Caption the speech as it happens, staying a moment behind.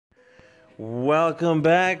Welcome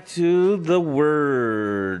back to The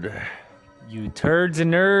Word. You turds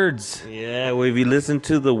and nerds. Yeah, well, if you listen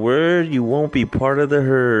to The Word, you won't be part of the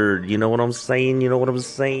herd. You know what I'm saying?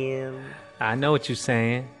 I know what you're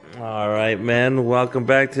saying. All right, man. Welcome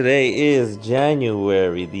back. Today is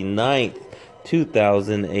January the 9th,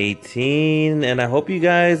 2018. And I hope you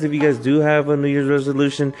guys, if you guys do have a New Year's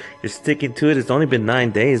resolution, you're sticking to it. It's only been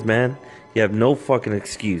 9 days, man. You have no fucking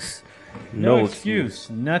excuse. No excuse.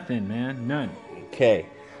 Nothing, man. None. Okay,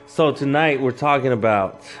 so tonight we're talking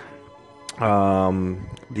about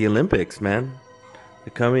the Olympics, man.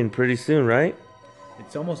 They're coming pretty soon, right?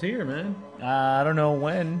 It's almost here, man. I don't know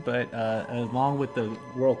when, but along with the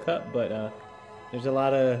World Cup, but there's a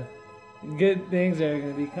lot of good things that are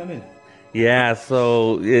going to be coming. Yeah,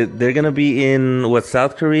 so they're gonna be in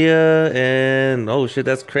South Korea and oh shit,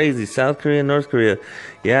 that's crazy, South Korea and North Korea.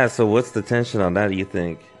 Yeah, so what's the tension on that, do you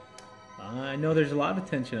think? I know there's a lot of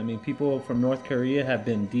tension. I mean, people from North Korea have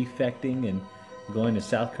been defecting and going to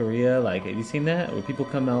South Korea. Like, have you seen that? Where people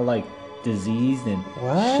come out like diseased and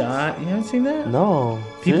What? shot. You haven't seen that? No.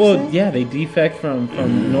 People, Seriously? yeah, they defect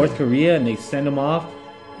from North Korea and they send them off.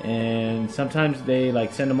 And sometimes they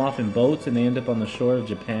like send them off in boats and they end up on the shore of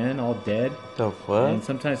Japan all dead. The fuck? And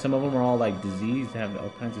sometimes some of them are all like diseased, have all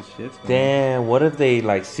kinds of shit. Damn, what if they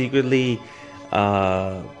like secretly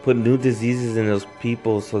put new diseases in those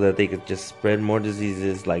people so that they could just spread more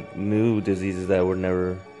diseases, like new diseases that were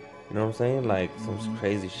never, you know what I'm saying? Like some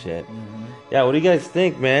crazy shit. Yeah, what do you guys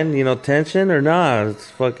think, man? You know, tension or not?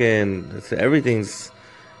 Everything's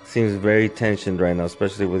seems very tensioned right now,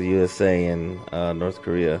 especially with USA and North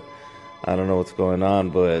Korea. I don't know what's going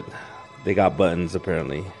on, but they got buttons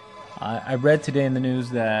apparently. I read today in the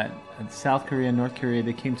news that South Korea and North Korea,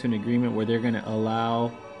 they came to an agreement where they're going to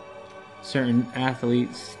allow certain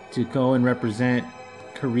athletes to go and represent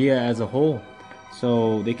Korea as a whole.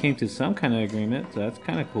 So they came to some kind of agreement, so that's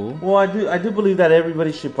kind of cool. Well, I do believe that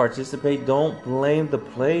everybody should participate. Don't blame the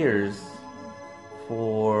players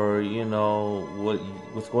for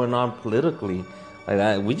what's going on politically.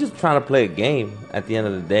 We just trying to play a game at the end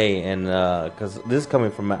of the day, and because this is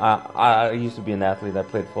coming from I used to be an athlete. I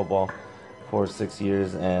played football for 6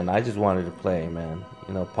 years, and I just wanted to play, man.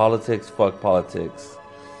 You know, politics, fuck politics.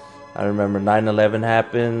 I remember 9/11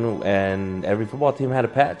 happened, and every football team had a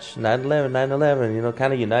patch. 9/11, 9/11. You know,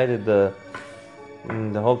 kind of united the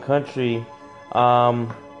whole country.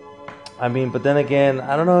 I mean, but then again,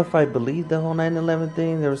 I don't know if I believe the whole 9/11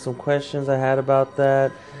 thing. There were some questions I had about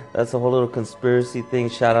that. That's a whole little conspiracy thing.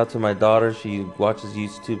 Shout out to my daughter. She watches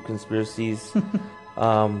YouTube conspiracies.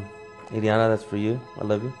 Eliana, that's for you. I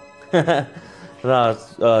love you. No,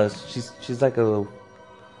 she's like a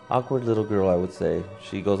awkward little girl, I would say.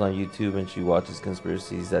 She goes on YouTube and she watches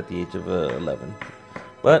conspiracies at the age of 11.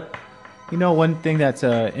 But You know, one thing that's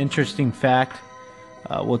an interesting fact.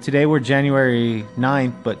 Well, today we're January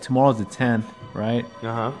 9th, but tomorrow's the 10th, right?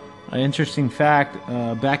 uh-huh. An interesting fact,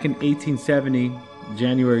 back in 1870,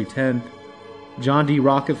 January 10th, John D.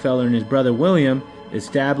 Rockefeller and his brother William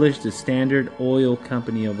established the Standard Oil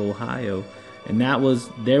Company of Ohio. And I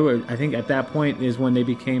think at that point is when they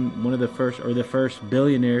became one of the first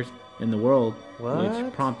billionaires in the world. What?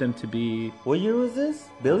 Which prompted them to be What year was this?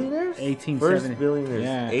 Billionaires? 1870. First billionaires.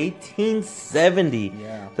 Yeah. 1870.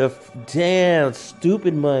 Yeah. Damn,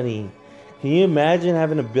 stupid money. Can you imagine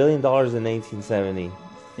having $1 billion in 1870?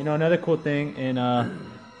 You know, another cool thing, in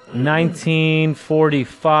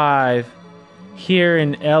 1945, here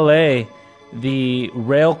in LA, the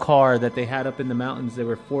rail car that they had up in the mountains, they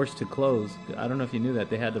were forced to close. I don't know if you knew that.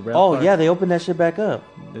 They had the rail car. Oh, yeah, they opened that shit back up.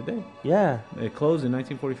 Did they? Yeah. It closed in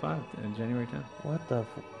 1945, January 10th. What the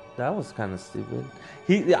that was kind of stupid.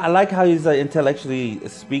 I like how he's intellectually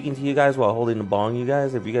speaking to you guys while holding the bong, you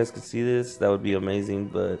guys. If you guys could see this, that would be amazing,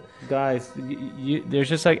 but... Guys, there's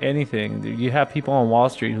just like anything. You have people on Wall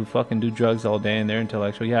Street who fucking do drugs all day and they're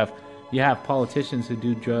intellectual. You have politicians who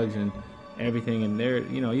do drugs and everything, and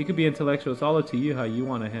you could be intellectual. It's all up to you how you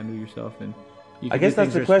want to handle yourself, and you can I guess do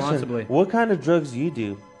that's things the question. responsibly. What kind of drugs do you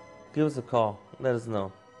do? Give us a call. Let us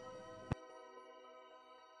know.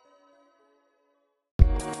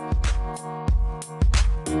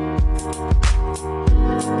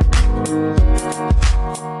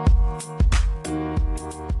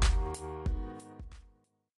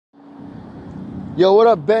 Yo, what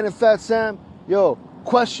up, Ben and Fat Sam? Yo,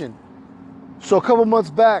 question. So a couple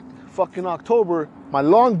months back, fucking October, my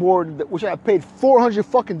longboard, which I paid $400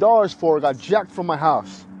 fucking for, got jacked from my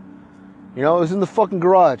house. You know, it was in the fucking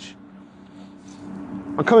garage.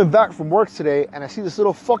 I'm coming back from work today, and I see this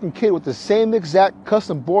little fucking kid with the same exact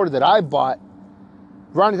custom board that I bought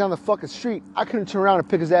riding down the fucking street. I couldn't turn around and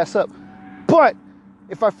pick his ass up. But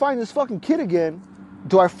if I find this fucking kid again,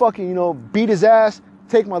 do I fucking, you know, beat his ass,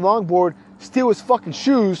 take my longboard, steal his fucking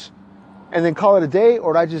shoes, and then call it a day?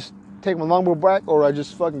 Or do I just take my longboard back, or I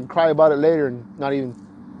just fucking cry about it later and not even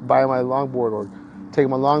buy my longboard or take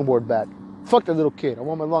my longboard back? Fuck that little kid. I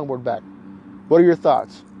want my longboard back. What are your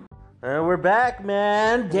thoughts? And we're back,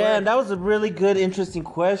 man. Damn, that was a really good, interesting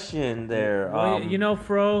question there. Well, you know,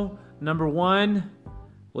 Fro, number one,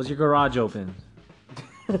 was your garage open?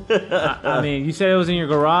 I mean, you said it was in your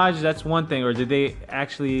garage. That's one thing. Or did they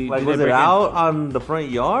actually... Like, was it out on the front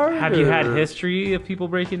yard? Have you had history of people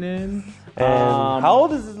breaking in? And how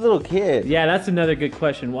old is this little kid? Yeah, that's another good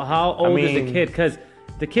question. Well, how old is the kid? Because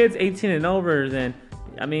the kid's 18 and over, then,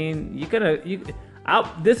 I mean,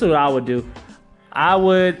 this is what I would do. I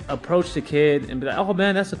would approach the kid and be like, oh,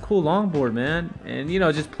 man, that's a cool longboard, man. And, you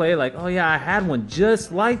know, just play like, oh, yeah, I had one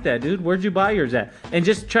just like that, dude. Where'd you buy yours at? And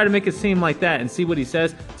just try to make it seem like that and see what he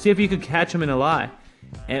says. See if you could catch him in a lie.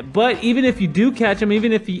 But even if you do catch him,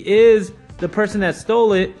 even if he is the person that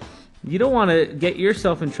stole it, you don't want to get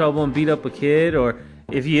yourself in trouble and beat up a kid. Or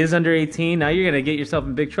if he is under 18, now you're going to get yourself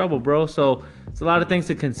in big trouble, bro. So it's a lot of things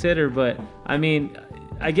to consider. But, I mean...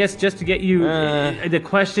 I guess just to get you the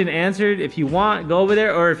question answered, if you want, go over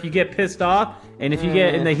there. Or if you get pissed off, and if you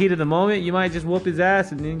get in the heat of the moment, you might just whoop his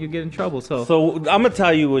ass, and then you get in trouble. So I'm going to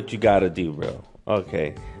tell you what you got to do, bro.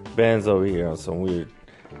 Okay. Ben's over here on some weird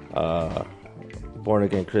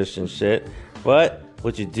born-again Christian shit. But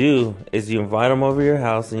what you do is you invite him over your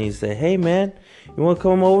house, and you say, hey, man, you want to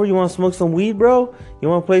come over? You want to smoke some weed, bro? You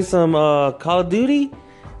want to play some Call of Duty?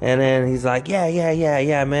 And then he's like,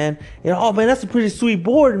 yeah, man. You know, oh man, that's a pretty sweet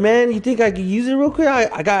board, man. You think I could use it real quick?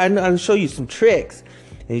 I'll show you some tricks.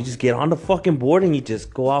 And you just get on the fucking board and you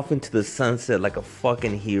just go off into the sunset like a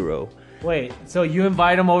fucking hero. Wait, so you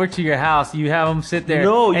invite him over to your house, you have him sit there,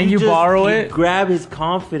 no, and you borrow it? Grab his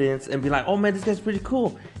confidence and be like, oh man, this guy's pretty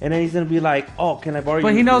cool. And then he's gonna be like, oh, can I borrow you?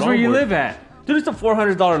 But he knows where you live at. Dude, it's a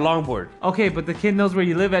 $400 longboard. Okay, but the kid knows where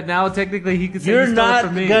you live at now. Technically, he could say you're he stole not it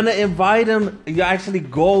from me. Gonna invite him. You actually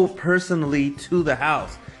go personally to the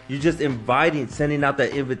house. You're just inviting, sending out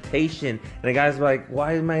that invitation, and the guy's like,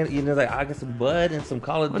 "Why am I?" You know, like I got some bud and some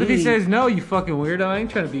Call of Duty. What if he says no? You fucking weirdo! I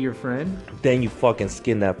ain't trying to be your friend. Then you fucking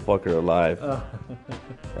skin that fucker alive.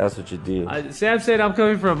 That's what you do. Sam said I'm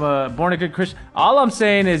coming from a born-again Christian. All I'm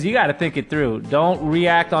saying is you got to think it through. Don't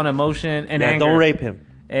react on emotion and anger. Don't rape him.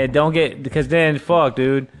 And don't get, because then, fuck,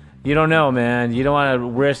 dude. You don't know, man. You don't want to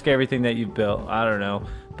risk everything that you've built. I don't know.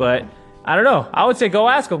 But, I don't know. I would say go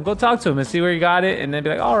ask him. Go talk to him and see where you got it. And then be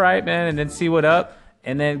like, all right, man. And then see what up.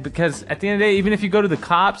 And then, because at the end of the day, even if you go to the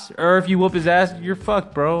cops or if you whoop his ass, you're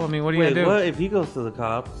fucked, bro. I mean, what are you going to do? What if he goes to the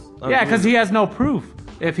cops? Yeah, because he has no proof.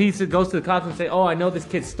 If he goes to the cops and say, oh, I know this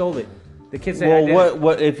kid stole it. The kid say, well,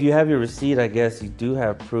 what if you have your receipt? I guess you do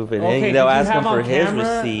have proof, and then they'll ask him for his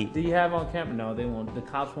receipt. Do you have on camera? No, they won't. The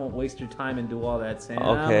cops won't waste your time and do all that. Sam.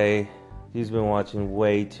 Okay, he's been watching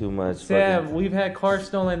way too much. Sam, we've had cars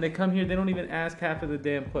stolen. They come here. They don't even ask half of the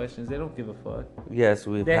damn questions. They don't give a fuck. Yes,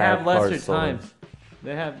 They have lesser times.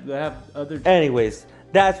 They have other. Anyways,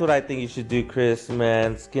 that's what I think you should do, Chris.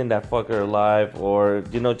 Man, skin that fucker alive, or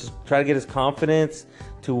just try to get his confidence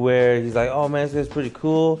to where he's like, oh man, this guy's pretty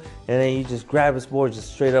cool, and then you just grab his board,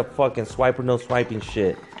 just straight up fucking swipe or no swiping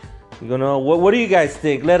shit. You know, what do you guys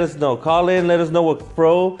think? Let us know. Call in, let us know what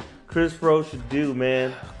Chris Fro should do,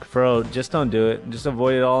 man. Fro, just don't do it. Just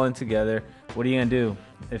avoid it all in together. What are you gonna do?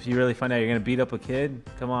 If you really find out you're gonna beat up a kid,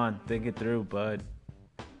 come on, think it through, bud.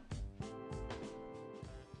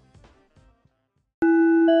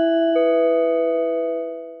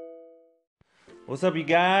 What's up, you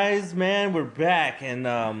guys? Man, we're back,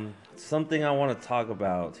 and something I want to talk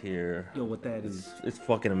about here. Yo, what that is? It's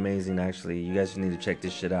fucking amazing, actually. You guys need to check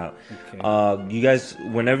this shit out. Okay. You guys,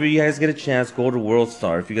 whenever you guys get a chance, go to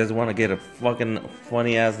Worldstar. If you guys want to get a fucking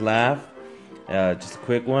funny-ass laugh, just a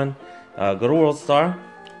quick one, go to Worldstar.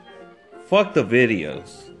 Fuck the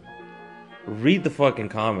videos. Read the fucking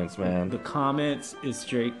comments, man. The comments is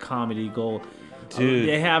straight comedy gold. Dude.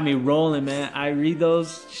 They have me rolling, man. I read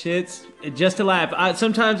those shits just to laugh.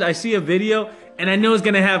 Sometimes I see a video and I know it's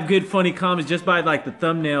gonna have good funny comments just by like the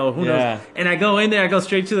thumbnail. Who knows? And I go in there, I go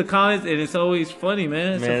straight to the comments, and it's always funny,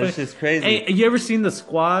 man. It's just crazy. Hey, you ever seen the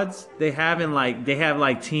squads they have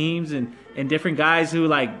like teams and different guys who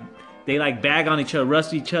they bag on each other,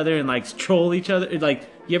 rust each other, and like troll each other. Like,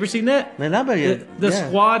 you ever seen that? Man,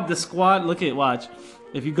 the squad. Look at watch.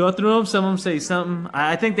 If you go through them, some of them say something.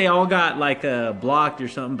 I think they all got blocked or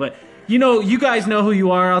something. But you guys know who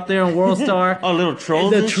you are out there on Worldstar. Oh, little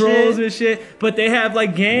trolls. The trolls and shit. But they have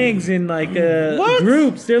gangs and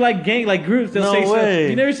groups. They're groups. They'll say way. stuff.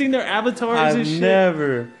 You never seen their avatars and shit?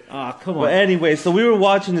 Never. Oh, come on. But anyway, so we were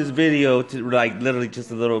watching this video like literally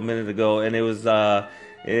just a little minute ago, and it was the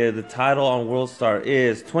title on Worldstar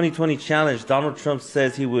is 2020 Challenge. Donald Trump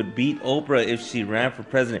says he would beat Oprah if she ran for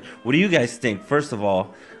president. What do you guys think? First of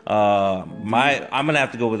all, I'm gonna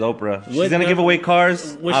have to go with Oprah. She's gonna give away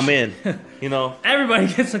cars. I'm in. You know,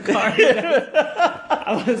 everybody gets a car.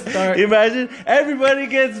 I want to start. Imagine everybody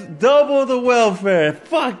gets double the welfare.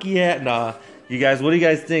 Fuck yeah, nah. You guys, what do you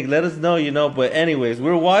guys think? Let us know. You know, but anyways,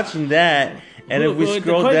 we're watching that, and if we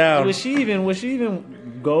scroll down, would she even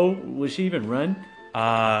go? Would she even run?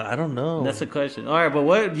 I don't know. That's the question. All right, but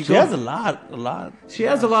what she has a lot. She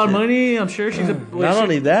has a lot of money. I'm sure she's a. Not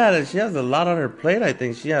only that, she has a lot on her plate. I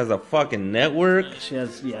think she has a fucking network. She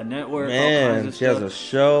has network. Man, all kinds of she stuff. has a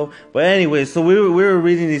show. But anyway, so we were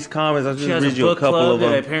reading these comments. I'll just read you a couple of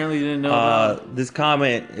them. That I apparently didn't know about. This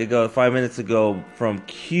comment it goes 5 minutes ago from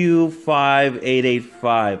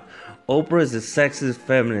Q5885. Oprah is a sexist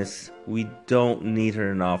feminist. We don't need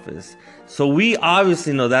her in office. So we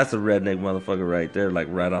obviously know that's a redneck motherfucker right there, like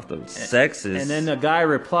right off the sexist. And then the guy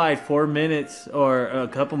replied 4 minutes or a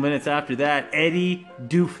couple minutes after that, Eddie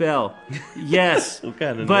Dufell. Yes, what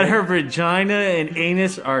kind of but name? her vagina and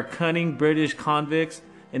anus are cunning British convicts,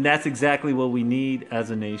 and that's exactly what we need as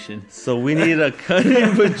a nation. So we need a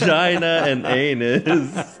cunning vagina and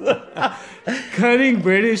anus. Cunning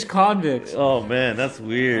British convicts. Oh man, that's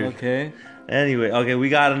weird. Okay. Anyway, okay, we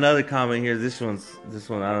got another comment here. This one,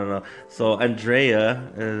 I don't know. So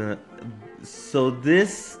Andrea, so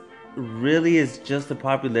this really is just a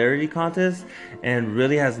popularity contest and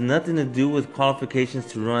really has nothing to do with qualifications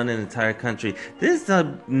to run an entire country.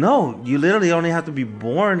 No, you literally only have to be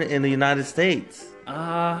born in the United States.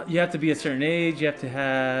 You have to be a certain age. You have to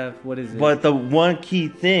have, what is it? But the one key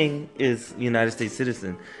thing is United States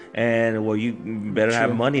citizen. And, well, you better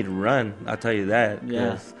have money to run. I'll tell you that.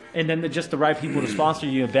 Yeah. And then just the right people to sponsor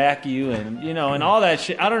you and back you and, you know, and all that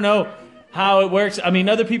shit. I don't know how it works. I mean,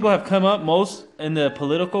 other people have come up most in the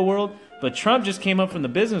political world, but Trump just came up from the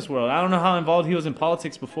business world. I don't know how involved he was in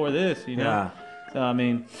politics before this, you know? Yeah. So, I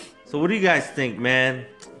mean. So what do you guys think, man?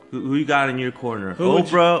 Who you got in your corner?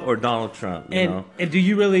 Oprah or Donald Trump? You know? And do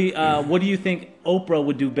you really, what do you think Oprah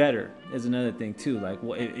would do better? Is another thing too. Like,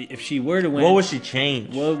 if she were to win, what would she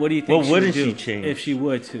change? What do you think? What wouldn't she change if she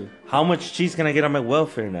would to? How much cheese can I get on my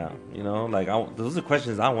welfare now? You know, like those are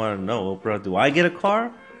questions I want to know. Oprah, do I get a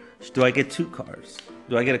car? Do I get 2 cars?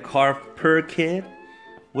 Do I get a car per kid?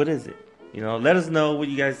 What is it? You know, let us know what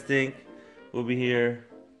you guys think. We'll be here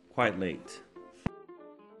quite late.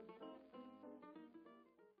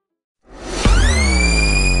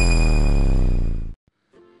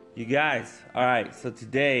 You guys, all right, so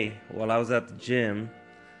today, while I was at the gym,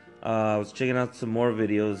 I was checking out some more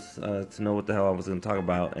videos to know what the hell I was going to talk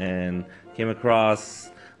about, and came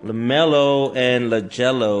across Lamelo and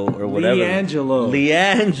LaJello, or whatever.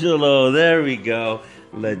 Leangelo, there we go.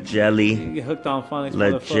 LaJelly. You get hooked on phonics.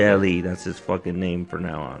 LaJelly, that's his fucking name from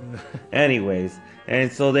now on. Anyways,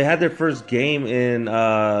 and so they had their first game in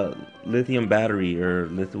Lithium Battery, or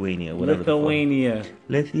Lithuania, whatever.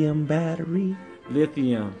 Lithium Battery.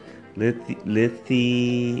 Lithium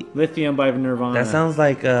by Nirvana. That sounds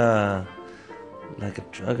like a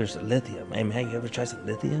drug or something. Lithium. Hey man, you ever try some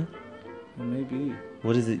lithium? Maybe.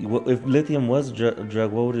 What is it? If lithium was a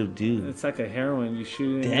drug, what would it do? It's like a heroin. You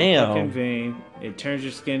shoot it in your fucking vein. It turns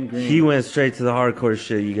your skin green. He went straight to the hardcore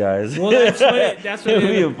shit, you guys. Well, that's what it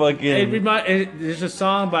there's a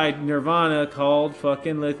song by Nirvana called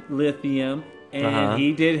fucking Lithium. And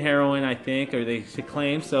he did heroin, I think, or they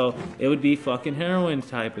claim. So it would be fucking heroin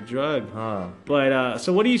type of drug. But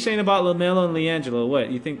so what are you saying about Lamelo and Leangelo?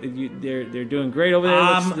 What you think that they're doing great over there?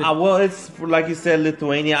 Well, it's like you said,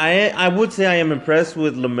 Lithuania. I would say I am impressed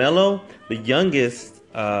with Lamelo, the youngest,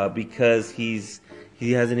 because he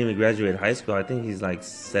hasn't even graduated high school. I think he's like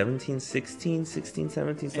 16, 17, somewhere.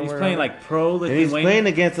 And he's playing like pro Lithuania. And he's playing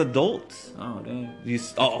against adults. Oh, damn.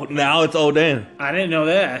 Now it's Odin. I didn't know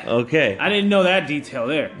that. Okay. I didn't know that detail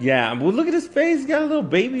there. Yeah, well, look at his face. He's got a little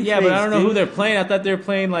baby face. Yeah, but I don't know who they're playing. I thought they were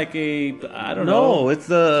playing like I don't know. No, it's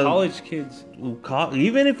the college kids.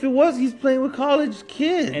 Even if it was, he's playing with college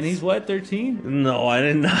kids. And he's what, 13? No, I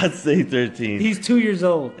did not say 13. He's 2 years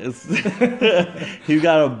old. He's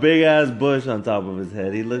got a big ass bush on top of his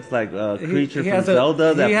head. He looks like a creature from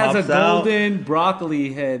Zelda that pops out. He has a golden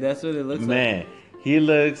broccoli head. That's what it looks like. Man, he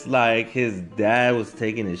looks like his dad was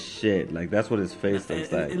taking his shit. Like, that's what his face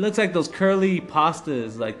looks like. It looks like those curly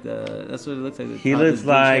pastas. That's what it looks like. He looks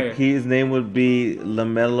like his name would be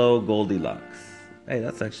Lamelo Goldilocks. Hey,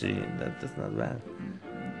 that's not bad.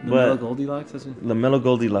 Lamelo Goldilocks? Lamelo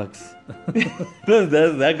Goldilocks.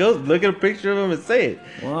 that goes. Look at a picture of him and say it.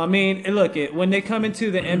 Well, I mean, look, when they come into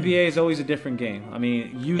the NBA, it's always a different game. I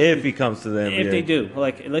mean, if he comes to the NBA, if they do,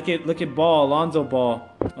 like look at Ball, Lonzo Ball,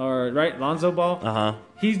 Lonzo Ball.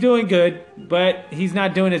 He's doing good, but he's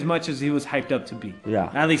not doing as much as he was hyped up to be.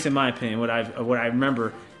 Yeah. At least in my opinion, what I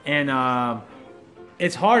remember, and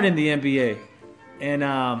it's hard in the NBA, and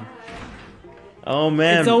oh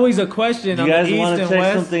man, it's always a question. You guys want to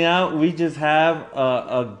check something out? We just have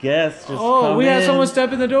a guest. We have someone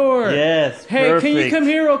step in the door. Yes. Hey, perfect. can you come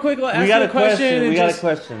here real quick? We got a question. We got a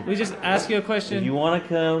question. We just ask you a question. If you want to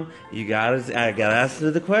come, I gotta answer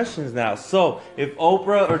the questions now. So, if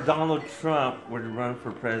Oprah or Donald Trump were to run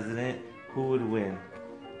for president, who would win?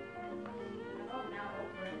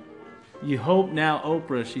 You hope now,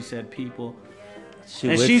 Oprah. She said, people. She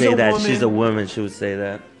would say that. Woman. She's a woman. She would say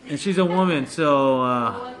that. And she's a woman, so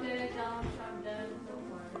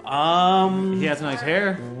he has nice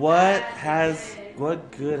hair. What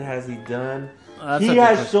good has he done? He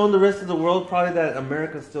has shown the rest of the world probably that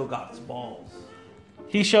America still got balls.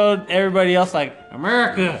 He showed everybody else like,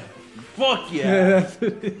 America, fuck yeah.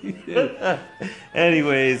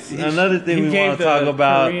 Anyways, another thing we want to talk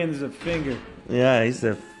about. Koreans a finger. Yeah, he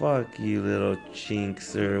said, "Fuck you, little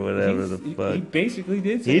chinks," or whatever the fuck. He basically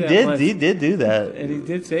did say that. He did do that. And he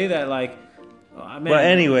did say that, like, man, but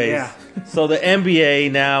anyways, yeah. So the NBA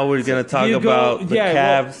now, we're going to talk about the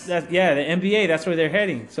Cavs. Well, the NBA, that's where they're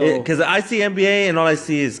heading. So because I see NBA and all I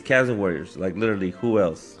see is Cavs and Warriors. Like, literally, who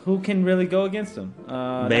else? Who can really go against them?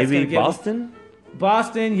 Maybe Boston?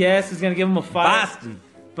 Boston, yes, is going to give them a fight. Boston.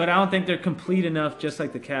 But I don't think they're complete enough, just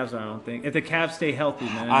like the Cavs are, I don't think. If the Cavs stay healthy,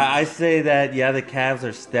 man. I say that, yeah, the Cavs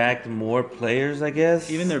are stacked more players, I guess.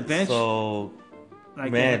 Even their bench. So,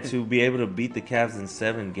 like, man, to be able to beat the Cavs in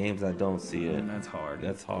 7 games, I don't see it. That's hard.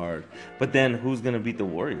 That's hard. But then, who's going to beat the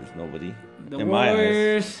Warriors? Nobody. The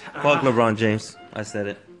Warriors. Fuck LeBron James. I said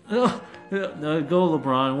it. No, go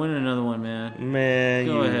LeBron. Win another one, man. Man,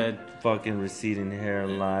 go ahead. Fucking receding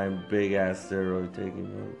hairline, big-ass steroid taking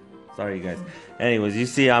move. Sorry, you guys. Anyways, you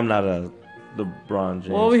see, I'm not a LeBron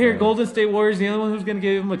James. Well, over here, Golden State Warriors. The only one who's going to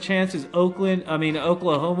give him a chance is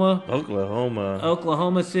Oklahoma.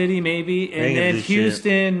 Oklahoma City, maybe, and then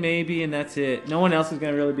Houston, maybe, and that's it. No one else is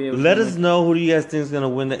going to really be able. Let us know who do you guys think is going to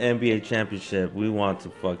win the NBA championship. We want to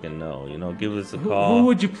fucking know. You know, give us a call. Who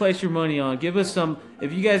would you place your money on? Give us some.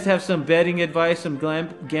 If you guys have some betting advice, some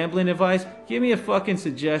gambling advice, give me a fucking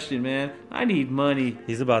suggestion, man. I need money.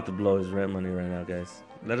 He's about to blow his rent money right now, guys.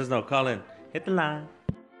 Let us know. Call in. Hit the line.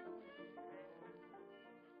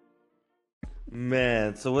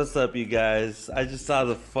 Man, so what's up, you guys? I just saw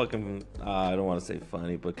the fucking, I don't want to say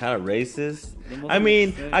funny, but kind of racist. I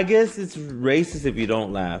mean, I guess it's racist if you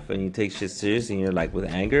don't laugh and you take shit serious and you're like with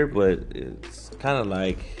anger, but it's kind of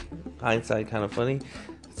like hindsight kind of funny.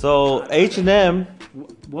 So H&M.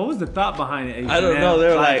 What was the thought behind it, H&M? I don't know. They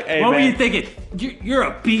were like, hey, what man. were you thinking? You're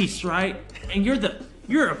a beast, right? And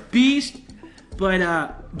you're a beast. But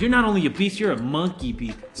you're not only a beast, you're a monkey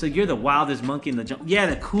beast. So you're the wildest monkey in the jungle. Yeah,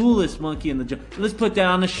 the coolest monkey in the jungle. Let's put that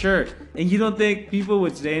on the shirt. And you don't think people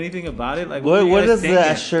would say anything about it? Like, what does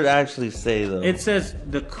that shirt actually say, though? It says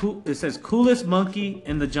coolest monkey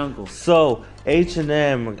in the jungle. So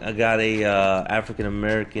H&M got a African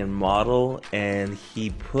American model, and he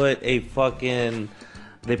put a fucking.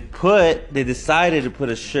 They decided to put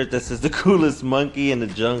a shirt that says the coolest monkey in the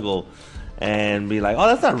jungle, and be like, oh,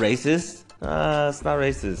 that's not racist. It's not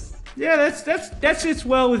racist. Yeah, that fits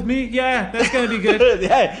well with me. Yeah, that's gonna be good.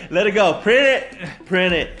 Yeah, let it go. Print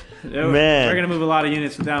it. Man, we're gonna move a lot of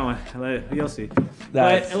units with that one. You'll see.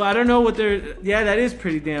 But I don't know what they're. Yeah, that is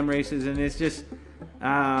pretty damn racist, and it's just.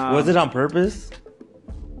 Was it on purpose?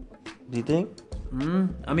 Do you think?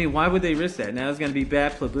 I mean, why would they risk that? Now it's gonna be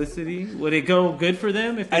bad publicity. Would it go good for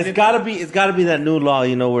them if it's gotta be that new law,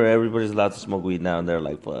 you know, where everybody's allowed to smoke weed now, and they're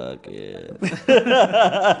like, fuck yeah.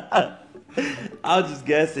 I was just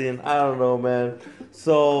guessing. I don't know, man.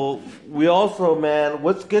 So we also, man,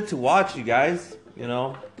 what's good to watch, you guys? You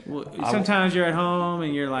know. Sometimes you're at home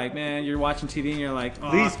and you're like, man, you're watching TV and you're like,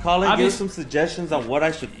 oh, please call in, give some suggestions on what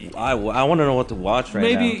I should. I want to know what to watch right now.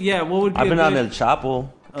 Maybe, yeah. What would be? I've been on El Chapo.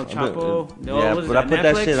 El Chapo. Yeah, but I put Netflix?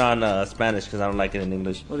 That shit on Spanish because I don't like it in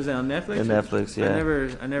English. What is that on Netflix? On Netflix, yeah.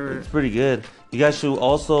 I never. It's pretty good. You guys should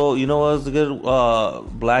also, you know what was a good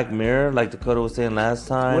Black Mirror, like Dakota was saying last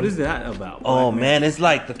time. What is that about? Oh man, it's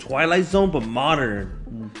like the Twilight Zone but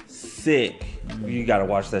modern. Sick. You gotta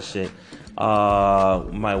watch that shit.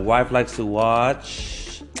 My wife likes to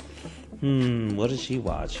watch. What does she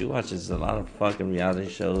watch? She watches a lot of fucking reality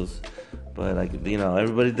shows. But like, you know,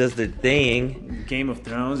 everybody does their thing. Game of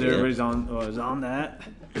Thrones, everybody's on that.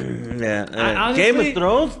 Yeah. honestly, Game of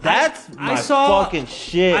Thrones? That's my fucking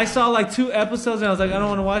shit. I saw like 2 episodes and I was like, I don't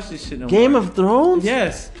want to watch this shit no more. Game of Thrones?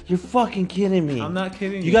 Yes. You're fucking kidding me. I'm not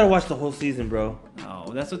kidding You gotta watch the whole season, bro.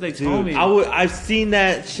 Oh, that's what they Dude, told me. I've seen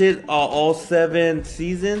that shit all 7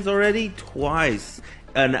 seasons already twice.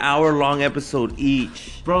 An hour-long episode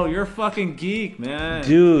each. Bro, you're a fucking geek, man.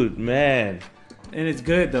 Dude, man. And it's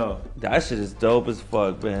good, though. That shit is dope as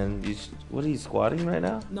fuck, man. What are you squatting right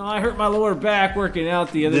now? No, I hurt my lower back working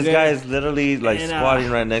out the other day. This guy is literally like And,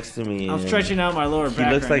 squatting right next to me. I'm stretching out my lower back.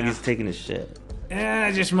 He looks right like now. he's taking a shit.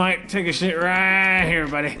 I just might take a shit right here,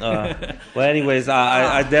 buddy. Well, anyways,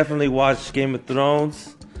 I definitely watched Game of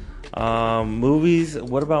Thrones. Movies.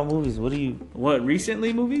 What about movies? What,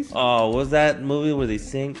 recently movies? Oh, what was that movie where they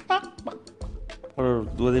sing? Or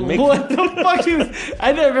where they make? What the fuck is?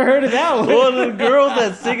 I never heard of that one. Well, the girls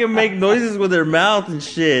that sing and make noises with their mouth and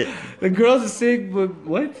shit. The girls that sing,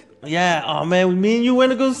 what? Yeah. Oh man, me and you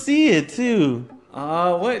went to go see it too.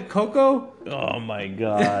 What? Coco? Oh my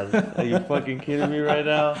god. Are you fucking kidding me right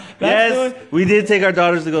now? That's Yes, we did take our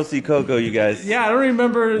daughters to go see Coco, you guys. Yeah, I don't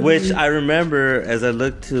remember. Which I remember as I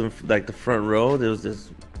looked to like the front row, there was this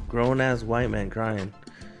grown ass white man crying.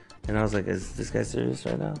 And I was like, is this guy serious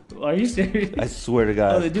right now? Are you serious? I swear to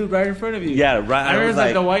God. Oh, the dude right in front of you. Yeah, right. I remember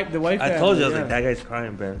like the white I family, told you, I was yeah. like, that guy's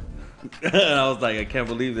crying, Ben. And I was like, I can't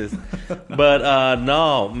believe this. But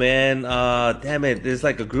no, man, damn it. There's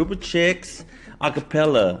like a group of chicks, a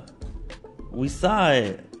cappella. We saw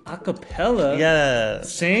it. Acapella? Yeah.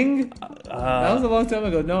 Sing? That was a long time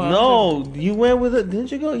ago. No, you went with it.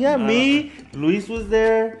 Didn't you go? Yeah, me. Luis was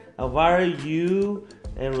there. Elvira, you,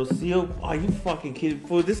 and Rocio. Oh, you fucking kidding?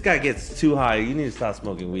 Fool, this guy gets too high. You need to stop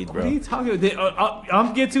smoking weed, bro. What are you talking about?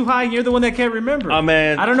 I'm get too high and you're the one that can't remember. Oh,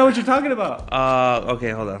 man. I don't know what you're talking about.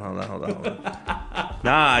 Okay, hold on.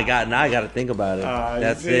 Now I got to think about it.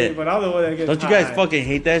 That's it. But I'm the one that gets Don't you high. guys fucking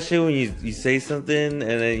hate that shit when you say something and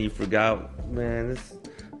then you forgot? Man,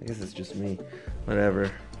 I guess it's just me.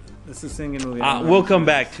 Whatever. This is singing movie. We'll come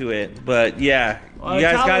back to it, but yeah. You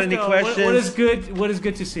guys got any questions? What is good? What is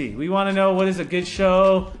good to see? We want to know what is a good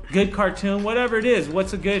show, good cartoon, whatever it is.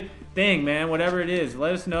 What's a good thing, man? Whatever it is,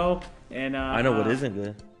 let us know. And I know what isn't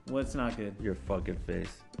good. What's not good? Your fucking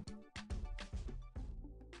face.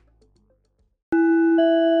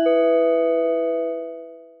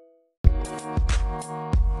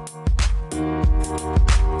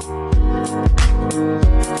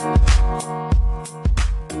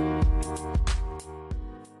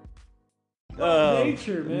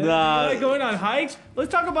 Nature, man. Nah. You like going on hikes?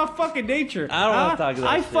 Let's talk about fucking nature. I don't want to talk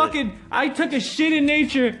about that shit. I took a shit in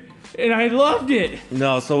nature and I loved it.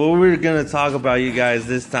 No, so what we're gonna talk about, you guys,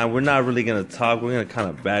 this time, we're not really gonna talk. We're gonna kind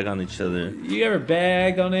of bag on each other. You ever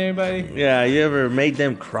bagged on everybody? Yeah, you ever made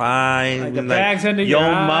them cry? Like the bags under your Yo,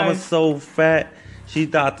 eyes? mama's so fat. She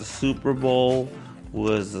thought the Super Bowl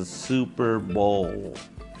was a Super Bowl.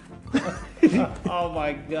 Oh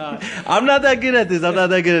my god. I'm not that good at this.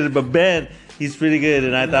 But Ben, he's pretty good,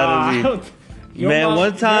 and I thought it would be. Man,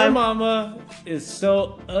 one time. Your mama is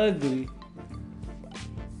so ugly.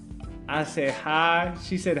 I said hi.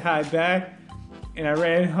 She said hi back. And I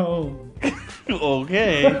ran home.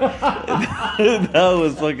 Okay. That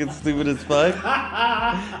was fucking stupid as fuck.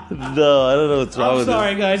 No, I don't know what's wrong with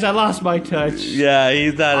sorry, guys. I lost my touch. Yeah,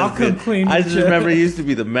 he's not I'll as good. come clean I with just you. remember he used to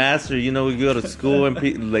be the master. You know, we go to school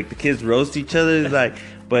and like the kids roast each other. It's like,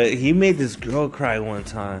 but he made this girl cry one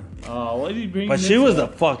time. Oh, what did he bring? But she was a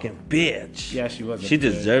fucking bitch. Yeah, she was. She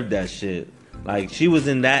deserved that shit. Like, she was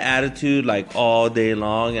in that attitude like all day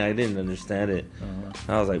long, and I didn't understand it.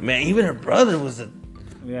 I was like, man, even her brother was a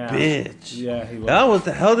bitch. Yeah, he was. Now, what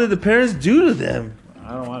the hell did the parents do to them?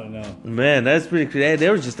 I don't want to know. Man, that's pretty crazy. They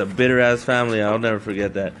were just a bitter ass family. I'll never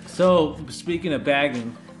forget that. So, speaking of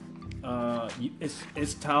bagging,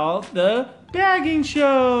 it's called the Bagging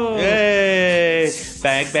Show. Yay!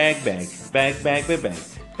 Bag.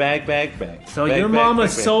 So your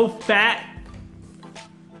mama's so fat.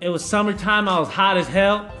 It was summertime. I was hot as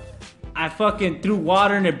hell. I fucking threw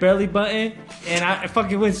water in her belly button, and I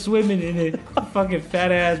fucking went swimming in it. Fucking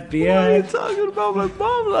fat ass bitch. Why are you talking about my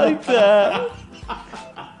mom like that?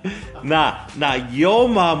 Nah, your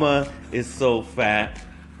mama is so fat.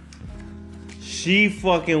 She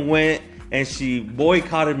fucking went and she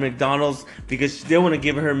boycotted McDonald's because they want to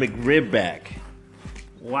give her McRib back.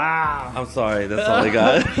 Wow. I'm sorry, that's all I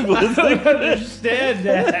got. I don't understand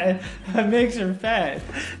that. That makes her fat.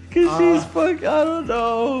 Cause she's fucking, I don't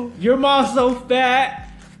know. Your mom's so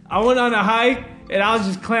fat. I went on a hike and I was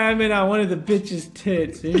just clamming on one of the bitch's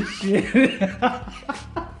tits and shit.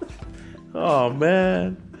 Oh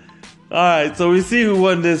man. All right, so we see who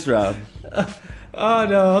won this round. Oh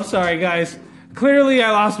no, I'm sorry guys. Clearly,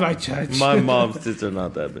 I lost my judge. My mom's tits are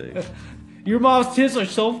not that big. Your mom's tits are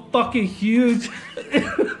so fucking huge.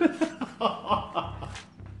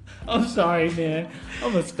 I'm sorry, man.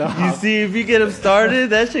 I'm gonna stop. You see, if you get him started,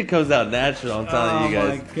 that shit comes out natural. I'm telling you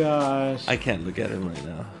guys. Oh my gosh. I can't look at him right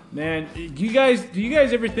now. Man, do you guys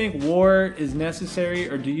ever think war is necessary,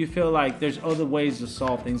 or do you feel like there's other ways to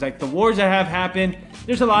solve things? Like the wars that have happened,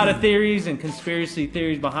 there's a lot of theories and conspiracy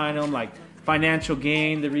theories behind them, like financial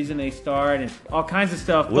gain, the reason they start, and all kinds of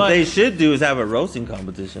stuff. What they should do is have a roasting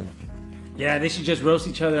competition. Yeah, they should just roast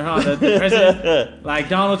each other, huh? The president, like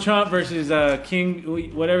Donald Trump versus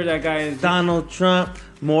King, whatever that guy is. Donald Trump,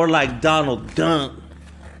 more like Donald Dump.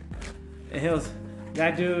 And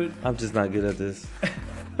that dude. I'm just not good at this.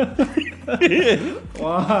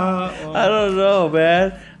 Wow. I don't know,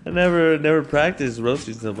 man. I never practiced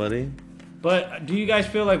roasting somebody. But do you guys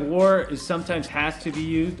feel like war is sometimes has to be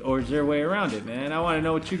used, or is there a way around it, man? I want to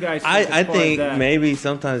know what you guys think. I think maybe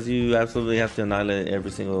sometimes you absolutely have to annihilate every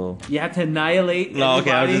single... You have to annihilate No, okay,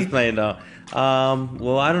 everybody? I'm just playing though.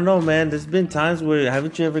 Well, I don't know, man. There's been times where...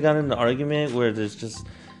 Haven't you ever gotten in an argument where there's just...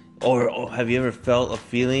 Or have you ever felt a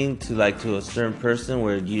feeling to a certain person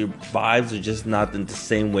where your vibes are just not in the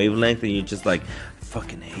same wavelength and you're just like, I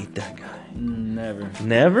fucking hate that guy? Never.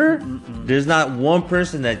 Never? Mm-mm. There's not one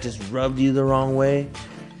person that just rubbed you the wrong way?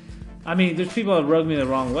 I mean, there's people that rub me the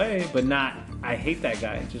wrong way, but not, I hate that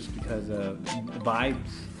guy just because of vibes.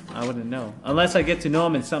 I wouldn't know. Unless I get to know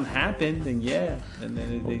him and something happened, then yeah. And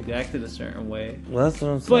then they acted a certain way. Well, that's what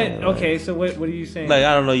I'm saying. But, okay, so what are you saying? Like,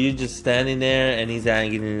 I don't know, you're just standing there and he's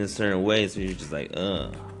acting in a certain way, so you're just like,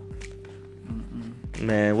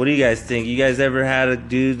 Man, what do you guys think? You guys ever had a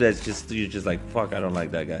dude that's you're just like, fuck, I don't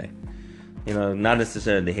like that guy? You know, not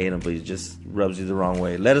necessarily hate him, but he just rubs you the wrong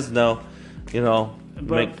way. Let us know. You know,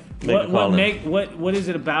 make a call. What is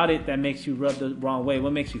it about it that makes you rub the wrong way?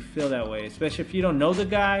 What makes you feel that way? Especially if you don't know the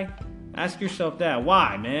guy, ask yourself that.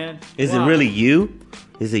 Why, man? Is it really you?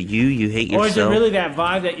 Is it you hate yourself? Or is it really that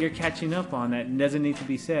vibe that you're catching up on that doesn't need to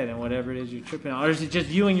be said and whatever it is you're tripping on? Or is it just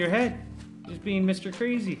you in your head? Just being Mr.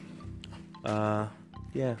 Crazy?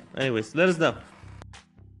 Yeah. Anyways, let us know.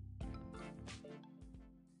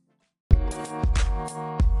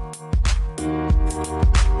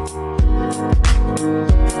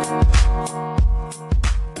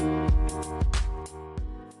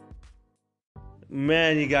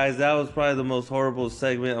 Man, you guys, that was probably the most horrible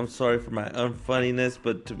segment. I'm sorry for my unfunniness,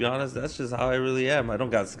 but to be honest, that's just how I really am. I don't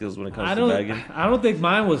got skills when it comes to bagging. I don't think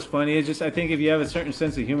mine was funny. It's just I think if you have a certain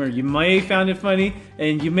sense of humor, you may found it funny,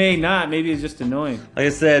 and you may not. Maybe it's just annoying. Like I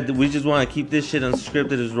said, we just want to keep this shit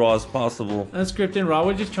unscripted as raw as possible. Unscripted and raw.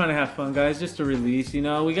 We're just trying to have fun, guys. Just a release, you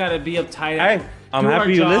know. We got to be uptight. Hey, I'm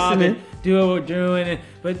happy you're listening. Do what we're doing,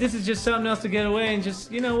 but this is just something else to get away and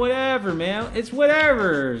just, you know, whatever, man. It's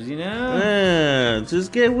whatever's, you know. Yeah,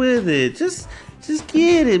 just get with it. Just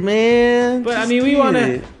get it, man. But just I mean, we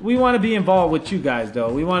want to be involved with you guys,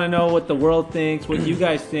 though. We want to know what the world thinks, what you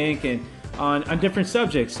guys think, and on different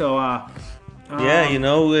subjects. So, yeah, you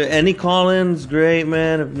know, any call-in's great,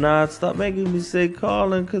 man. If not, stop making me say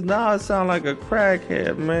call-in, because now I sound like a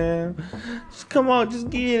crackhead, man. Just come on,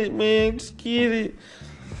 just get it, man. Just get it.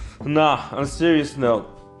 Nah, on a serious note,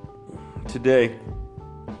 today,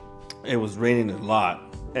 it was raining a lot.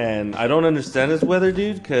 And I don't understand this weather,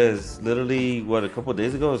 dude, because literally, a couple of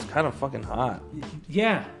days ago, it was kind of fucking hot.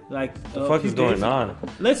 Yeah, like the fuck is going on?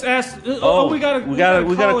 Let's ask. We got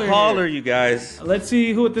a caller, you guys. Let's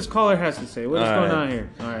see what this caller has to say. What is going on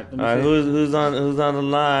here? All right, let me see. Who's on the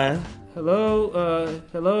line?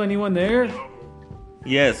 Hello, anyone there?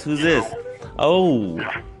 Yes, who's this?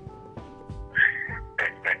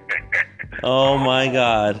 Oh my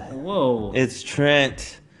God. Whoa. It's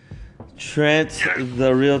Trent. Trent,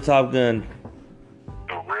 the real Top Gun.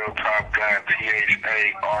 The real Top Gun,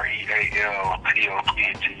 THAREALTOPGUNN.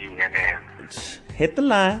 Hit the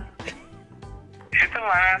line. Hit the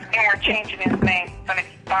line. And we're changing his name. It's gonna be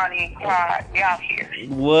Bonnie and Clyde. Y'all here.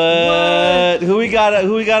 What? Who we got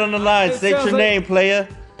on the line? It State your sounds name, player.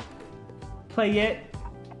 Play it.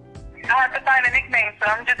 I have to find a nickname, so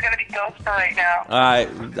I'm just gonna be Ghost for right now. Alright,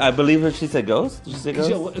 I believe her. She said ghost. Did she say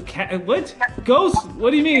ghost? What? Ghost?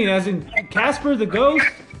 What do you mean? As in Casper the ghost?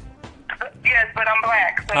 Yes, but I'm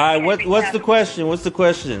black. So Alright, what's the question? What's the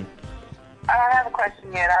question? I don't have a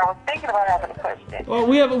question yet. I was thinking about having a question. Well,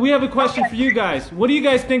 we have a question for you guys. What do you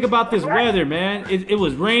guys think about this weather, man? It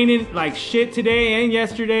was raining like shit today and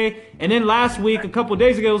yesterday, and then last week, a couple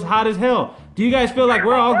days ago, it was hot as hell. Do you guys feel like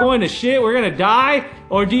we're all going to shit? We're gonna die,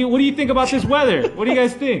 or what do you think about this weather? What do you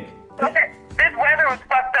guys think? Okay, this weather was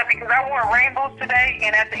fucked up because I wore rainbows today,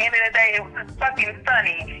 and at the end of the day, it was fucking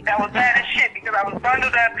sunny. That was bad as shit because I was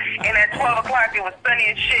bundled up, and at 12 o'clock, it was sunny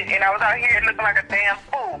as shit, and I was out here looking like a damn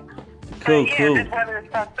fool. Cool, but yeah, cool. this weather is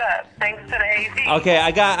fucked up, thanks to the AZ. Okay,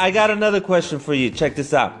 I got another question for you. Check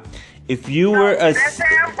this out. If you were a That's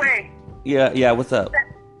halfway. yeah, what's up?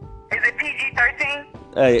 Is it PG-13?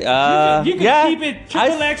 Hey, You can yeah, keep it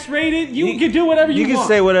triple X rated. You can do whatever you want. You can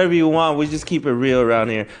say whatever you want. We just keep it real around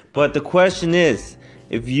here. But the question is,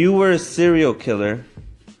 if you were a serial killer,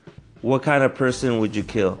 what kind of person would you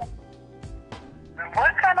kill?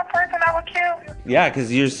 What kind of person I would kill? Yeah,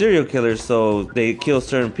 because you're a serial killer, so they kill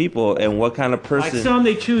certain people. And what kind of person? Like some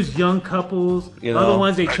they choose young couples. You know. Other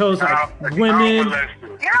ones they chose like women. Get on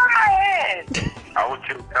my head. I would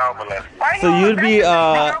kill child molester. Why So you you'd be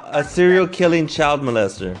always a serial killing child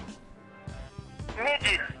molester.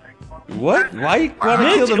 midget. What? Why you want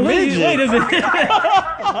to kill the Wait, midget? is it?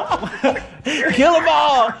 Kill them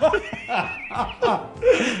all.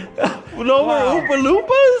 No more Oompa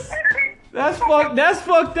Loompas? That's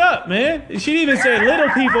fucked up, man. She didn't even say little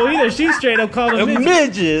people either. She straight up called them midgets.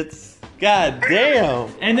 Midgets. God damn.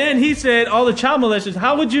 And then he said all the child molesters.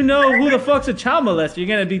 How would you know who the fuck's a child molester? You're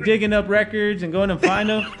gonna be digging up records and going and find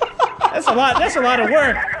them. That's a lot. That's a lot of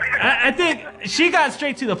work. I think she got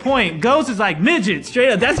straight to the point. Ghost is like midget,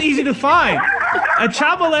 straight up. That's easy to find. A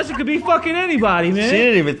child molester could be fucking anybody, man. She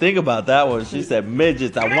didn't even think about that one. She said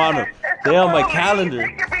midgets. I want them. They're on my calendar.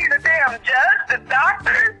 It could be the damn judge, the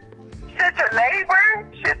doctor, shit the labor,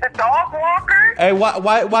 shit the dog walker. Hey,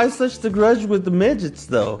 why such the grudge with the midgets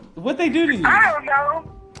though? What they do to you? I don't know.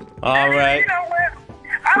 All right. You know what?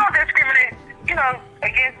 I don't discriminate,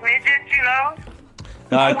 against midgets,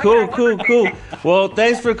 All right, cool. Well,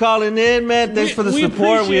 thanks for calling in, man. Thanks for the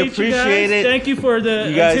support. We appreciate it. Thank you for the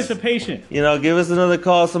You guys- anticipation. Give us another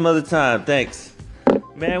call some other time. Thanks.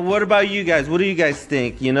 Man, what about you guys? What do you guys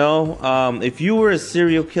think? If you were a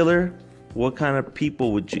serial killer, what kind of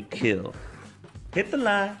people would you kill? Hit the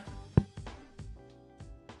line.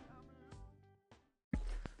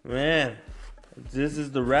 Man, this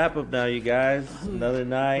is the wrap up now, you guys. Another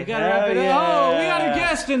night. We gotta wrap it up. Oh, we got a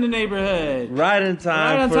guest in the neighborhood. Right in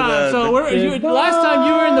time. Right on for time. The Last time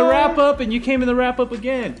you were in the wrap up, and you came in the wrap up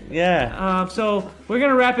again. Yeah. So we're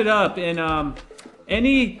gonna wrap it up. And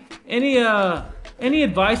any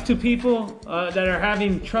advice to people that are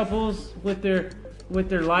having troubles with their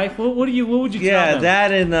life? What would you tell them? Yeah,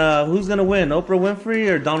 that and who's gonna win? Oprah Winfrey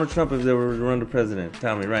or Donald Trump if they were to run the president?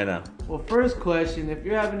 Tell me right now. Well, first question, if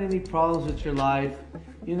you're having any problems with your life,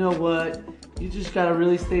 you know what? You just gotta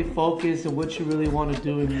really stay focused on what you really want to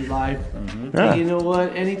do in your life. Yeah. And you know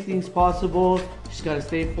what? Anything's possible. You just gotta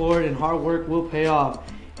stay forward, and hard work will pay off.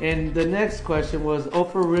 And the next question was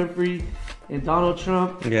Oprah Winfrey and Donald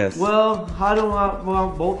Trump. Yes. Well, I don't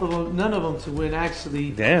want both of them, none of them to win,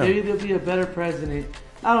 actually. Damn. Maybe they'll be a better president.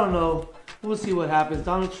 I don't know. We'll see what happens.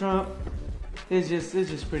 Donald Trump is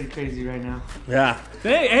just pretty crazy right now. Yeah.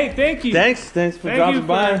 Hey, thank you. Thanks for dropping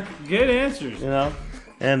by. Good answers.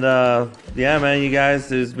 And yeah, man, you guys,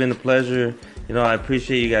 it's been a pleasure. I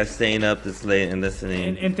appreciate you guys staying up this late and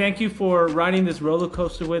listening. And thank you for riding this roller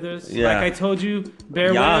coaster with us. Yeah. Like I told you,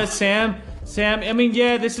 bear Yeah. with us, Sam. I mean,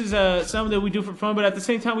 yeah, this is something that we do for fun, but at the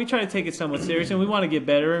same time, we try to take it somewhat serious, and we want to get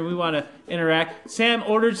better, and we want to interact. Sam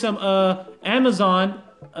ordered some Amazon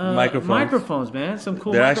microphones, man. Some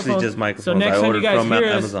cool They're microphones. actually just microphones. So next I time you ordered guys from hear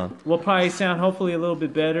us, Amazon. we'll probably sound hopefully a little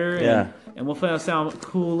bit better. Yeah. And we'll sound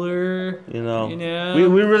cooler. We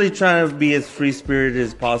really trying to be as free spirited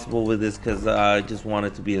as possible with this because I just want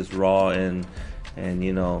it to be as raw and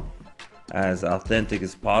as authentic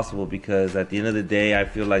as possible, because at the end of the day, I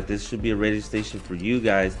feel like this should be a radio station for you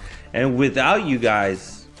guys, and without you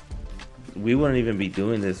guys, we wouldn't even be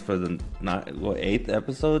doing this for the 8th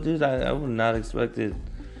episode, dude. I would not expect it.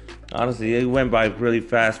 Honestly, it went by really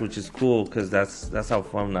fast, which is cool because that's how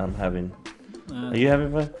fun I'm having. Are you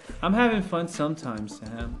having fun? I'm having fun sometimes,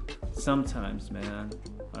 Sam. Sometimes, man.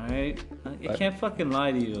 All right? I can't fucking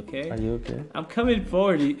lie to you, okay? Are you okay? I'm coming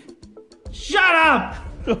forward. Shut up!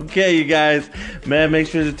 Okay, you guys. Man, make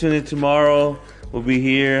sure to tune in tomorrow. We'll be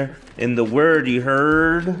here in the Word, you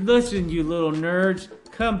heard? Listen, you little nerds.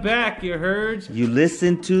 Come back, you herds. You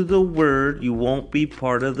listen to the Word, you won't be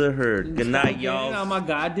part of the herd. Good night, y'all. I'm a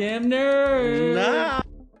goddamn nerd. Nah.